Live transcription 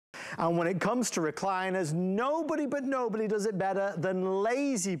And when it comes to recliners, nobody but nobody does it better than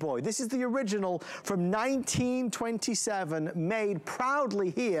LaZBoy. This is the original from 1927, made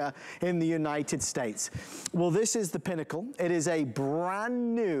proudly here in the United States. Well, this is the Pinnacle. It is a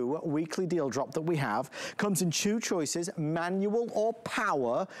brand new weekly deal drop that we have. Comes in 2 choices, manual or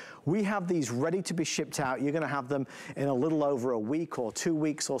power. We have these ready to be shipped out. You're gonna have them in a little over a week or 2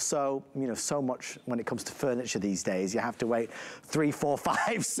 weeks or so. You know, so much when it comes to furniture these days. You have to wait 3, 4,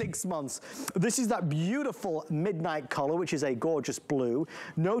 5, 6 months. This is that beautiful midnight color, which is a gorgeous blue.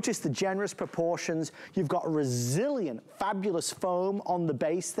 Notice the generous proportions. You've got resilient, fabulous foam on the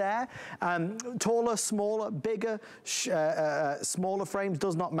base there. Taller, smaller, bigger, smaller frames,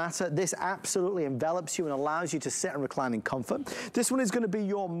 does not matter. This absolutely envelops you and allows you to sit and recline in comfort. This one is gonna be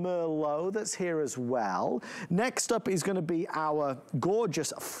your Merlot that's here as well. Next up is gonna be our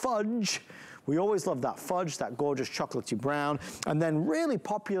gorgeous fudge. We always love that fudge, that gorgeous chocolatey brown. And then really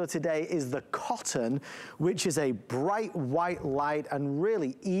popular today is the cotton, which is a bright white light and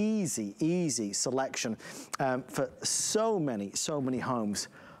really easy selection for so many homes.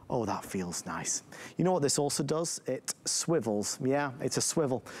 Oh, that feels nice. You know what this also does? It swivels. Yeah, it's a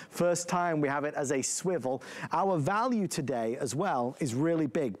swivel. First time we have it as a swivel. Our value today as well is really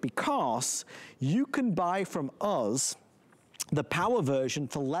big because you can buy from us the power version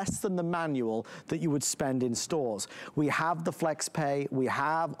for less than the manual that you would spend in stores. We have the flex pay, we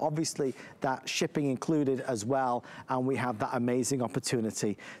have obviously that shipping included as well, and we have that amazing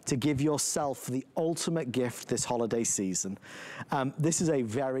opportunity to give yourself the ultimate gift this holiday season. This is a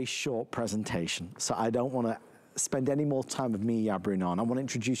very short presentation, so I don't wanna spend any more time with me yabbering on. I want to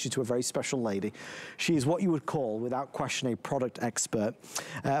introduce you to a very special lady. She is what you would call, without question, a product expert.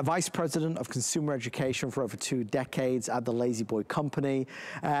 Vice President of Consumer Education for over 2 decades at the LaZBoy Company.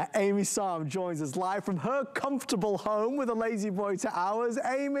 Amy Sam joins us live from her comfortable home with a LaZBoy to ours.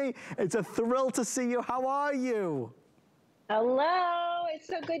 Amy, it's a thrill to see you. How are you? Hello, it's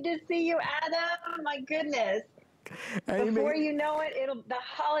so good to see you, Adam. My goodness. Amy, before you know it, the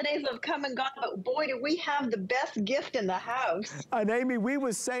holidays have come and gone, but boy, do we have the best gift in the house. And Amy, we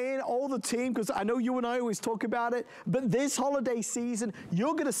were saying, all the team, because I know you and I always talk about it, but this holiday season,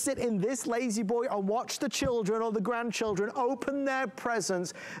 you're gonna sit in this LaZBoy and watch the children or the grandchildren open their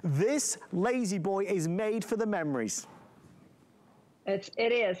presents. This LaZBoy is made for the memories. It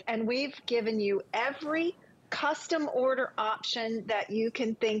is, and we've given you every custom order option that you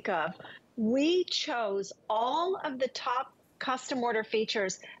can think of. We chose all of the top custom order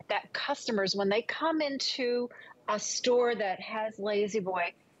features that customers, when they come into a store that has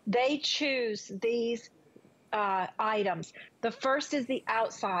LaZBoy, they choose these items. The first is the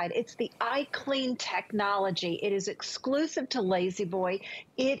outside. It's the iClean technology. It is exclusive to LaZBoy.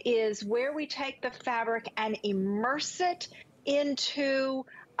 It is where we take the fabric and immerse it into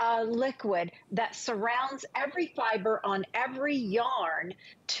liquid that surrounds every fiber on every yarn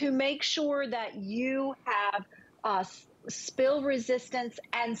to make sure that you have spill resistance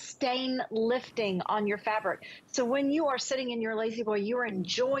and stain lifting on your fabric. So when you are sitting in your LaZBoy, you're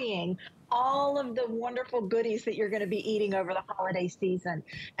enjoying all of the wonderful goodies that you're going to be eating over the holiday season.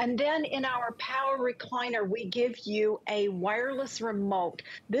 And then in our power recliner, we give you a wireless remote.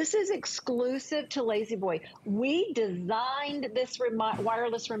 This is exclusive to LaZBoy. We designed this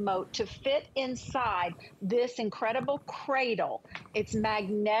wireless remote to fit inside this incredible cradle. It's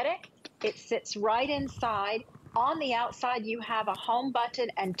magnetic. It sits right inside. On the outside, you have a home button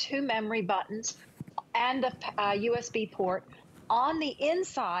and 2 memory buttons and the USB port. On the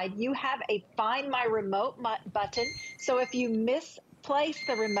inside, you have a Find My Remote button. So if you misplace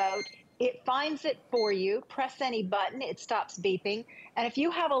the remote, it finds it for you. Press any button, it stops beeping. And if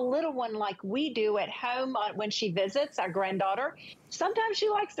you have a little one like we do at home when she visits, our granddaughter, sometimes she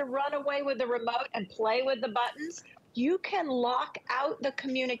likes to run away with the remote and play with the buttons. You can lock out the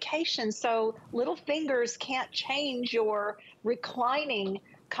communication so little fingers can't change your reclining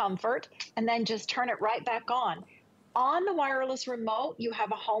comfort, and then just turn it right back on. On the wireless remote, you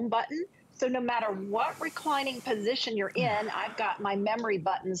have a home button. So no matter what reclining position you're in, I've got my memory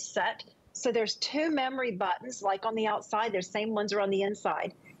buttons set. So there's 2 memory buttons, like on the outside, the same ones are on the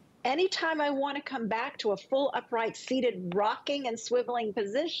inside. Anytime I want to come back to a full upright seated rocking and swiveling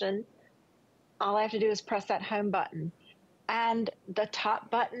position, all I have to do is press that home button. And the top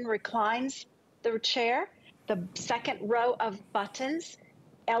button reclines the chair. The second row of buttons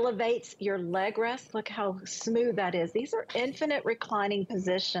elevates your leg rest. Look how smooth that is. These are infinite reclining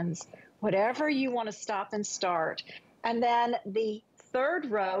positions, whatever you want to stop and start. And then the third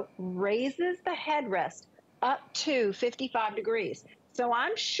row raises the headrest up to 55 degrees. So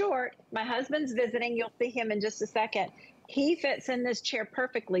I'm short. My husband's visiting. You'll see him in just a second. He fits in this chair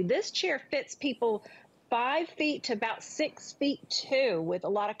perfectly. This chair fits people 5 feet to about 6 feet too, with a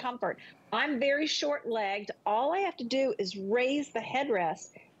lot of comfort. I'm very short-legged. All I have to do is raise the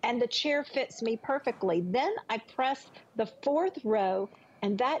headrest and the chair fits me perfectly. Then I press the 4th row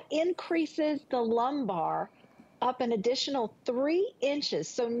and that increases the lumbar up an additional 3 inches.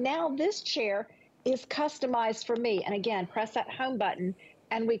 So now this chair is customized for me. And again, press that home button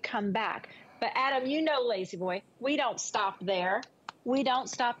and we come back. But Adam, you know, LaZBoy, we don't stop there. We don't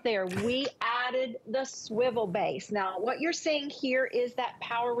stop there. We added the swivel base. Now, what you're seeing here is that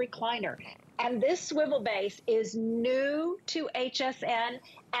power recliner. And this swivel base is new to HSN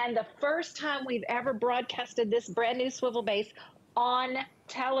and the first time we've ever broadcasted this brand new swivel base on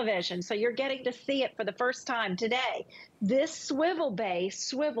television. So you're getting to see it for the first time today. This swivel base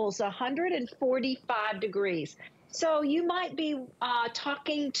swivels 145 degrees. So you might be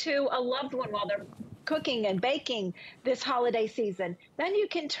talking to a loved one while they're cooking and baking this holiday season. Then you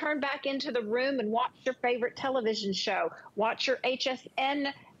can turn back into the room and watch your favorite television show, watch your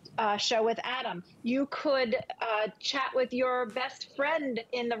HSN show with Adam. You could chat with your best friend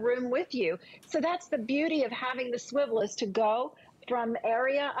in the room with you. So that's the beauty of having the swivel, is to go from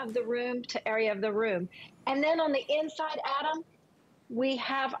area of the room to area of the room. And then on the inside, Adam, we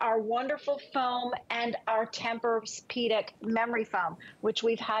have our wonderful foam and our Tempur-Pedic memory foam, which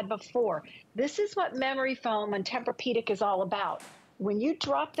we've had before. This is what memory foam and Tempur-Pedic is all about. When you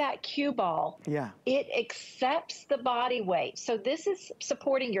drop that cue ball, it accepts the body weight. So this is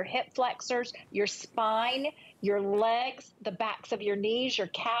supporting your hip flexors, your spine, your legs, the backs of your knees, your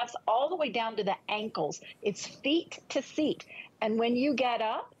calves, all the way down to the ankles. It's feet to seat. And when you get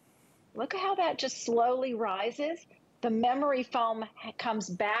up, look at how that just slowly rises. The memory foam comes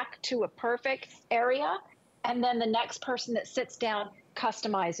back to a perfect area, and then the next person that sits down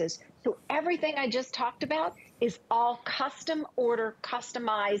customizes. So everything I just talked about is all custom order,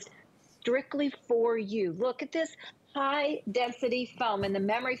 customized strictly for you. Look at this high density foam and the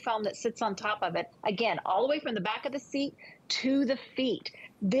memory foam that sits on top of it. Again, all the way from the back of the seat to the feet.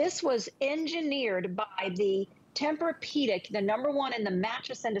 This was engineered by the Tempur-Pedic, the #1 in the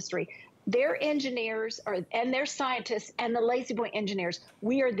mattress industry. Their engineers and their scientists and the LaZBoy engineers,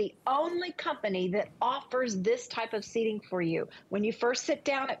 we are the only company that offers this type of seating for you. When you first sit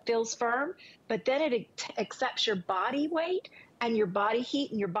down, it feels firm, but then it accepts your body weight and your body heat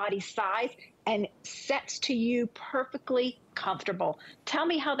and your body size and sets to you perfectly comfortable. Tell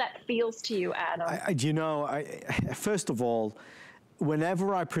me how that feels to you, Adam. First of all,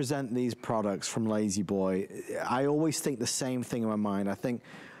 whenever I present these products from LaZBoy, I always think the same thing in my mind. I think,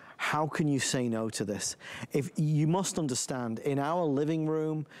 how can you say no to this? If you must understand, in our living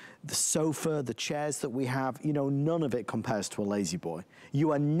room, the sofa, the chairs that we have, you know, none of it compares to a LaZBoy.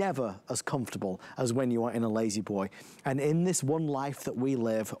 You are never as comfortable as when you are in a LaZBoy. And in this one life that we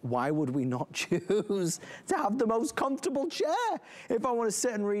live, why would we not choose to have the most comfortable chair? If I want to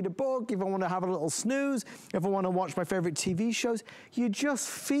sit and read a book, if I want to have a little snooze, if I want to watch my favorite TV shows, you just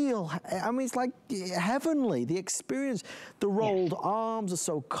feel, I mean, it's like heavenly, the experience. The rolled arms are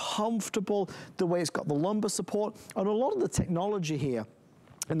so comfortable, the way it's got the lumbar support, and a lot of the technology here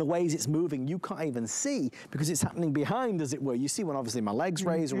and the ways it's moving, you can't even see because it's happening behind, as it were. You see when obviously my legs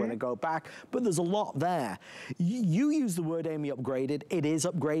raise or when I go back, but there's a lot there. You use the word, Amy, upgraded. It is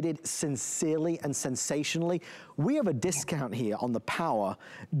upgraded sincerely and sensationally. We have a discount here on the power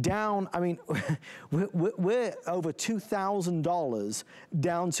down, I mean, we're over $2,000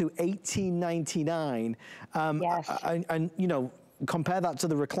 down to $1,899. And you know, compare that to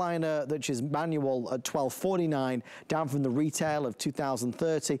the recliner, which is manual at $1,249, down from the retail of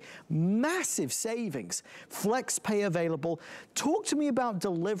 $2,030. Massive savings. Flex pay available. Talk to me about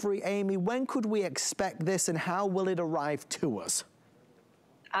delivery, Amy. When could we expect this and how will it arrive to us?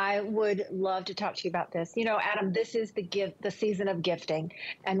 I would love to talk to you about this. You know, Adam, this is the season of gifting,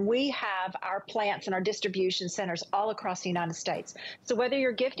 and we have our plants and our distribution centers all across the United States. So whether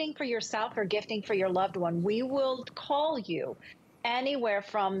you're gifting for yourself or gifting for your loved one, we will call you anywhere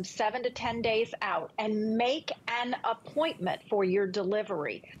from 7 to 10 days out and make an appointment for your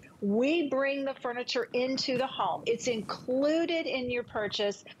delivery. We bring the furniture into the home. It's included in your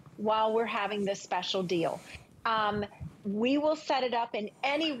purchase while we're having this special deal. We will set it up in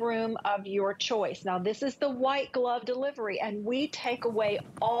any room of your choice. Now, this is the white glove delivery, and we take away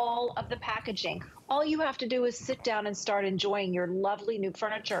all of the packaging. All you have to do is sit down and start enjoying your lovely new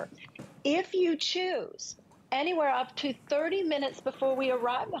furniture. If you choose, anywhere up to 30 minutes before we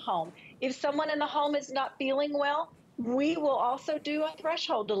arrive at the home, if someone in the home is not feeling well, We will also do a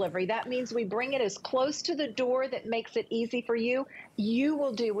threshold delivery. That means we bring it as close to the door that makes it easy for you. You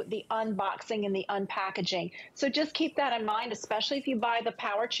will do the unboxing and the unpackaging. So just keep that in mind, especially if you buy the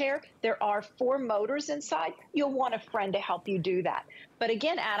power chair. There are 4 motors inside. You'll want a friend to help you do that. But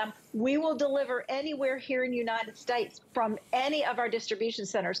again, Adam, we will deliver anywhere here in the United States from any of our distribution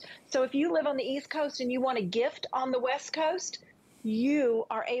centers. So if you live on the East Coast and you want a gift on the West Coast, you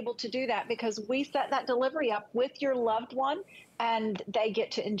are able to do that because we set that delivery up with your loved one and they get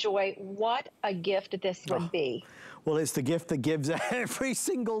to enjoy. What a gift this would be. Well, it's the gift that gives every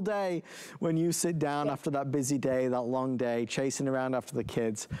single day when you sit down after that busy day, that long day, chasing around after the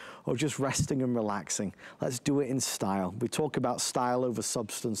kids, or just resting and relaxing. Let's do it in style. We talk about style over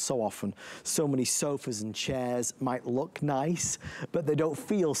substance so often. So many sofas and chairs might look nice, but they don't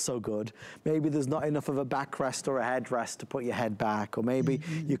feel so good. Maybe there's not enough of a backrest or a headrest to put your head back, or maybe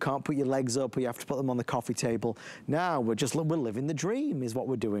you can't put your legs up or you have to put them on the coffee table. Now we're living the dream is what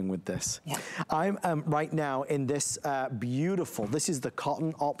we're doing with this. Yeah. I'm right now in this beautiful, this is the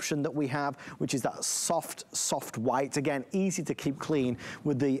cotton option that we have, which is that soft white. Again, easy to keep clean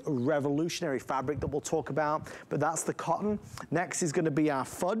with the revolutionary fabric that we'll talk about, but that's the cotton. Next is going to be our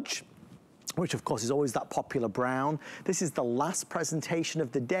fudge, which of course is always that popular brown. This is the last presentation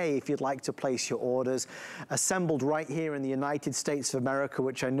of the day if you'd like to place your orders. Assembled right here in the United States of America,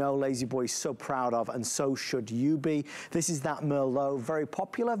 which I know LaZBoy is so proud of, and so should you be. This is that Merlot, very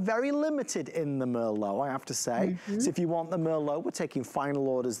popular, very limited in the Merlot, I have to say. So if you want the Merlot, we're taking final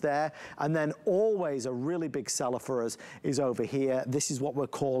orders there. And then always a really big seller for us is over here. This is what we're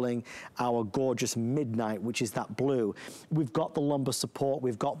calling our gorgeous Midnight, which is that blue. We've got the lumbar support,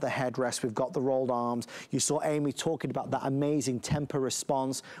 we've got the headrest, we've got the rolled arms. You saw Amy talking about that amazing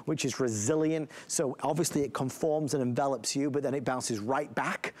TEMPURResponse, which is resilient. So obviously it conforms and envelops you, but then it bounces right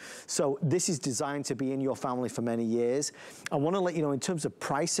back. So this is designed to be in your family for many years. I want to let you know in terms of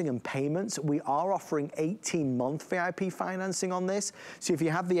pricing and payments, we are offering 18-month VIP financing on this. So if you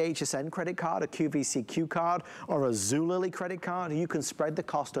have the HSN credit card, a QVCQ card, or a Zulily credit card, you can spread the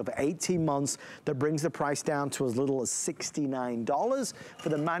cost over 18 months. That brings the price down to as little as $69 for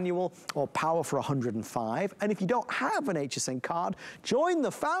the manual, or power for $105. And if you don't have an HSN card, join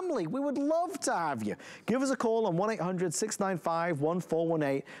the family. We would love to have you. Give us a call on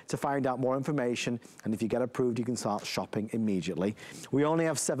 1-800-695-1418 to find out more information. And if you get approved, you can start shopping immediately. We only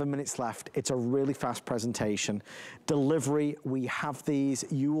have 7 minutes left. It's a really fast presentation. Delivery, we have these.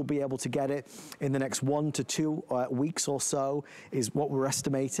 You will be able to get it in the next 1 to 2 weeks or so is what we're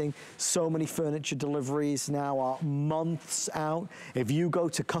estimating. So many furniture deliveries now are months out. If you go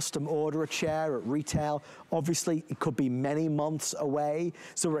to custom order a chair at retail, obviously it could be many months away.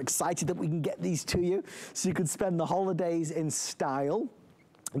 So we're excited that we can get these to you so you can spend the holidays in style.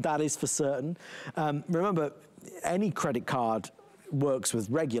 That is for certain. Remember, any credit card works with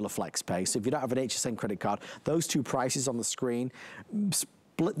regular FlexPay. So if you don't have an HSN credit card, those 2 prices on the screen,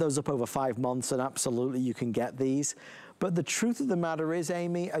 split those up over 5 months and absolutely you can get these. But the truth of the matter is,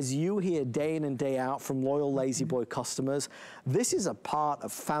 Amy, as you hear day in and day out from loyal LaZBoy customers, this is a part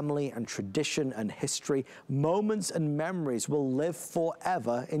of family and tradition and history. Moments and memories will live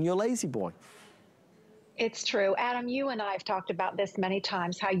forever in your LaZBoy. It's true. Adam, you and I have talked about this many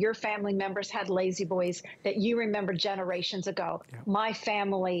times, how your family members had LaZBoys that you remember generations ago. Yep. My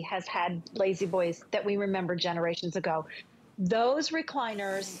family has had LaZBoys that we remember generations ago. Those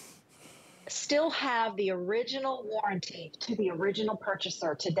recliners still have the original warranty to the original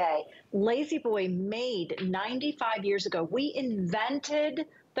purchaser today. LaZBoy made 95 years ago. We invented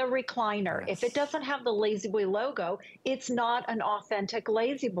the recliner. Yes. If it doesn't have the LaZBoy logo, it's not an authentic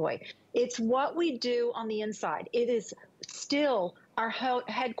LaZBoy. It's what we do on the inside. It is still our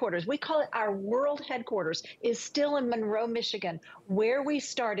headquarters. We call it our world headquarters, is still in Monroe, Michigan, where we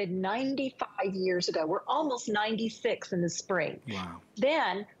started 95 years ago. We're almost 96 in the spring. Wow.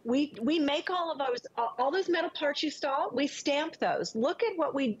 Then we make all those metal parts you saw, we stamp those. Look at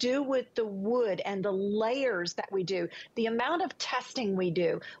what we do with the wood and the layers that we do, the amount of testing we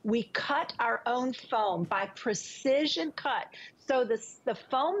do. We cut our own foam by precision cut. So the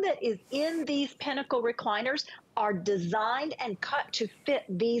foam that is in these Pinnacle recliners are designed and cut to fit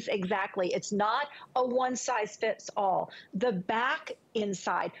these exactly. It's not a one size fits all. The back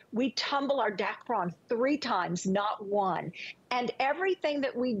inside, we tumble our Dacron 3 times, not 1. And everything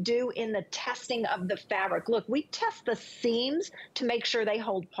that we do in the testing of the fabric, look, we test the seams to make sure they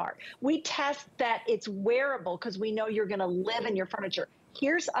hold part. We test that it's wearable because we know you're going to live in your furniture.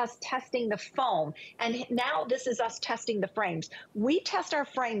 Here's us testing the foam. And now this is us testing the frames. We test our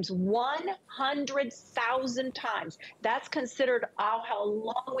frames 100,000 times. That's considered how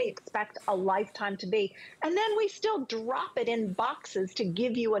long we expect a lifetime to be. And then we still drop it in boxes to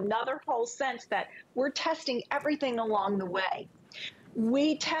give you another whole sense that we're testing everything along the way.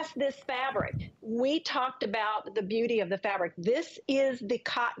 We test this fabric. We talked about the beauty of the fabric. This is the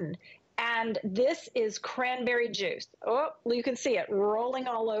cotton. And this is cranberry juice. Oh, you can see it rolling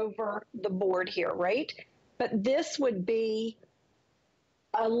all over the board here, right? But this would be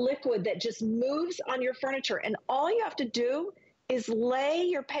a liquid that just moves on your furniture. And all you have to do is lay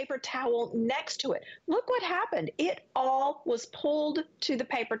your paper towel next to it. Look what happened. It all was pulled to the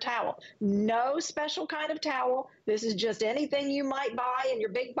paper towel. No special kind of towel. This is just anything you might buy in your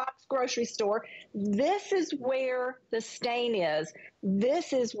big box grocery store. This is where the stain is.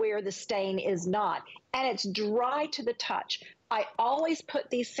 This is where the stain is not. And it's dry to the touch. I always put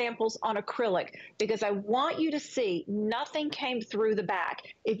these samples on acrylic because I want you to see nothing came through the back.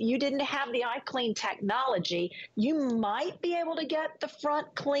 If you didn't have the iClean technology, you might be able to get the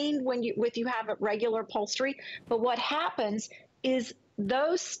front cleaned when you have a regular upholstery. But what happens is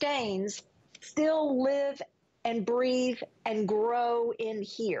those stains still live and breathe and grow in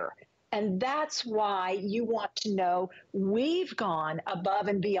here. And that's why you want to know we've gone above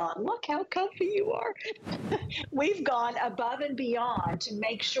and beyond. Look how comfy you are. We've gone above and beyond to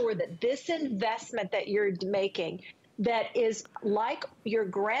make sure that this investment that you're making, that is like your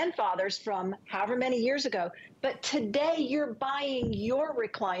grandfather's from however many years ago, but today you're buying your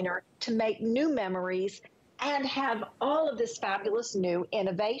recliner to make new memories and have all of this fabulous new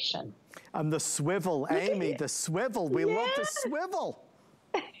innovation. And the swivel, Amy, the swivel. We love the swivel.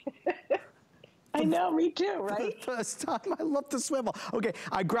 I know, me too, right? For the first time, I love the swivel. Okay,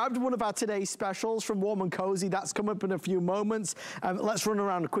 I grabbed one of our today's specials from Warm and Cozy. That's coming up in a few moments. Let's run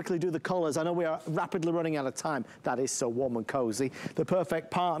around and quickly do the colors. I know we are rapidly running out of time. That is so Warm and Cozy. The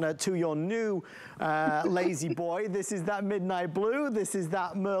perfect partner to your new LaZBoy. This is that midnight blue. This is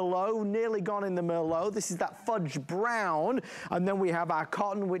that Merlot, nearly gone in the Merlot. This is that fudge brown. And then we have our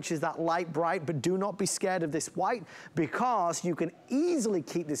cotton, which is that light bright, but do not be scared of this white because you can easily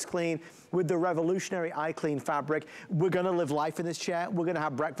keep this clean with the revolutionary iClean fabric. We're gonna live life in this chair. We're gonna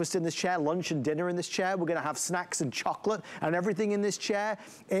have breakfast in this chair, lunch and dinner in this chair. We're gonna have snacks and chocolate and everything in this chair.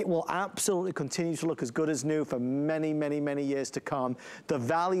 It will absolutely continue to look as good as new for many, many, many years to come. The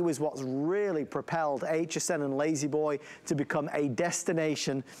value is what's really propelled HSN and LaZBoy to become a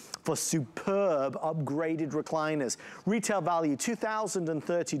destination for superb upgraded recliners. Retail value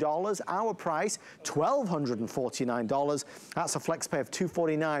 $2,030. Our price $1,249. That's a flex pay of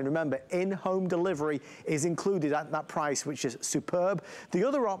 $249. Remember, in-home delivery is included at that price, which is superb. The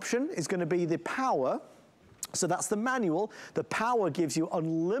other option is going to be the Power. So that's the manual. The Power gives you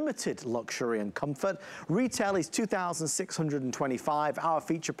unlimited luxury and comfort. Retail is $2,625. Our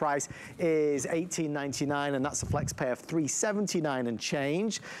feature price is $1,899, and that's a flex pay of $379 and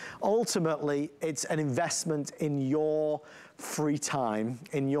change. Ultimately, it's an investment in your free time,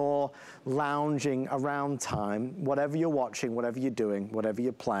 in your lounging around time, whatever you're watching, whatever you're doing, whatever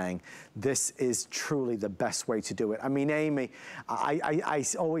you're playing. This is truly the best way to do it. I mean, Amy, I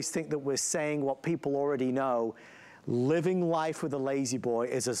always think that we're saying what people already know. Living life with a LaZBoy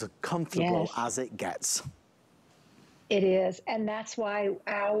is as comfortable as it gets. It is, and that's why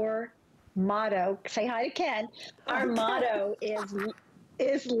our motto, say hi to Ken, our motto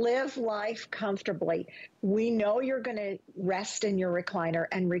is live life comfortably. We know you're going to rest in your recliner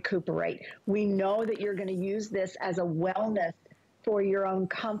and recuperate. We know that you're going to use this as a wellness for your own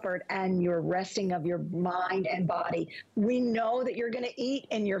comfort and your resting of your mind and body. We know that you're going to eat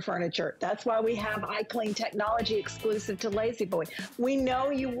in your furniture. That's why we have iClean technology exclusive to LaZBoy. We know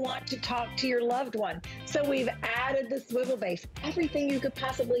you want to talk to your loved one. So we've added the swivel base, everything you could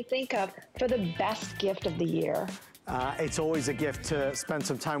possibly think of for the best gift of the year. It's always a gift to spend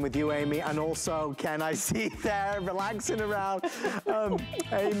some time with you, Amy, and also Ken, I see there relaxing around.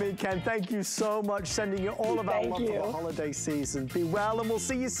 Amy, Ken, thank you so much. Sending you all of our love for the holiday season. Be well, and we'll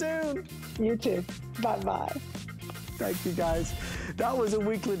see you soon. You too. Bye-bye. Thank you, guys. That was a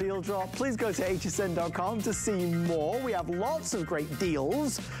weekly deal drop. Please go to hsn.com to see more. We have lots of great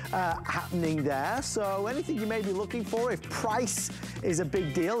deals happening there. So anything you may be looking for, if price is a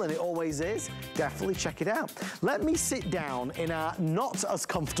big deal, and it always is, definitely check it out. Let me sit down in our not as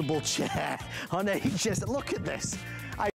comfortable chair on HSN. Look at this.